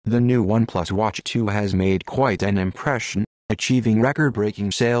The new OnePlus Watch 2 has made quite an impression, achieving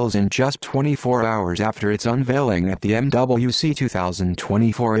record-breaking sales in just 24 hours after its unveiling at the MWC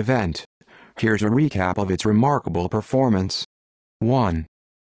 2024 event. Here's a recap of its remarkable performance. 1.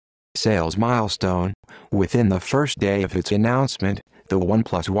 Sales milestone. Within the first day of its announcement, the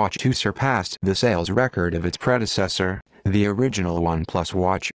OnePlus Watch 2 surpassed the sales record of its predecessor, the original OnePlus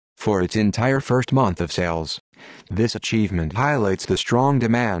Watch, for its entire first month of sales. This achievement highlights the strong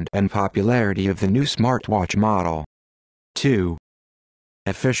demand and popularity of the new smartwatch model. 2.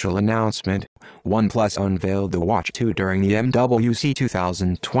 Official announcement. OnePlus unveiled the Watch 2 during the MWC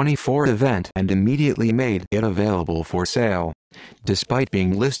 2024 event and immediately made it available for sale. Despite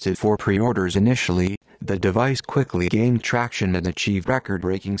being listed for pre-orders initially, the device quickly gained traction and achieved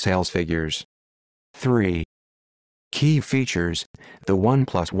record-breaking sales figures. 3. Key features. The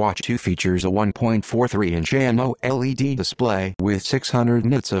OnePlus Watch 2 features a 1.43-inch AMOLED display with 600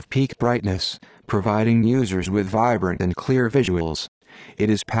 nits of peak brightness, providing users with vibrant and clear visuals. It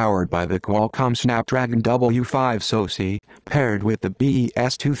is powered by the Qualcomm Snapdragon W5 SoC, paired with the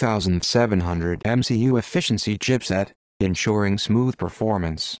BES 2700 MCU efficiency chipset, ensuring smooth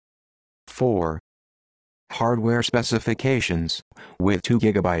performance. 4. Hardware specifications. With 2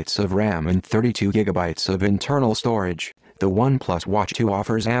 GB of RAM and 32 GB of internal storage, the OnePlus Watch 2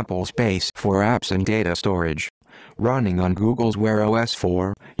 offers ample space for apps and data storage. Running on Google's Wear OS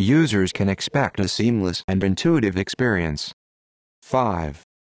 4, users can expect a seamless and intuitive experience. 5.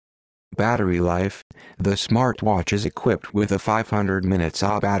 Battery life. The smartwatch is equipped with a 500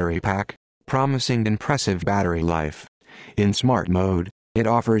 mAh battery pack, promising impressive battery life. In smart mode, it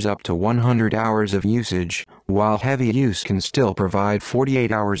offers up to 100 hours of usage, while heavy use can still provide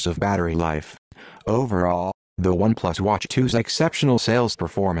 48 hours of battery life. Overall, the OnePlus Watch 2's exceptional sales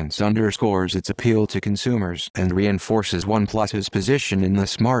performance underscores its appeal to consumers and reinforces OnePlus's position in the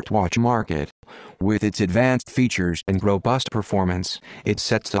smartwatch market. With its advanced features and robust performance, it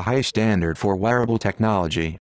sets a high standard for wearable technology.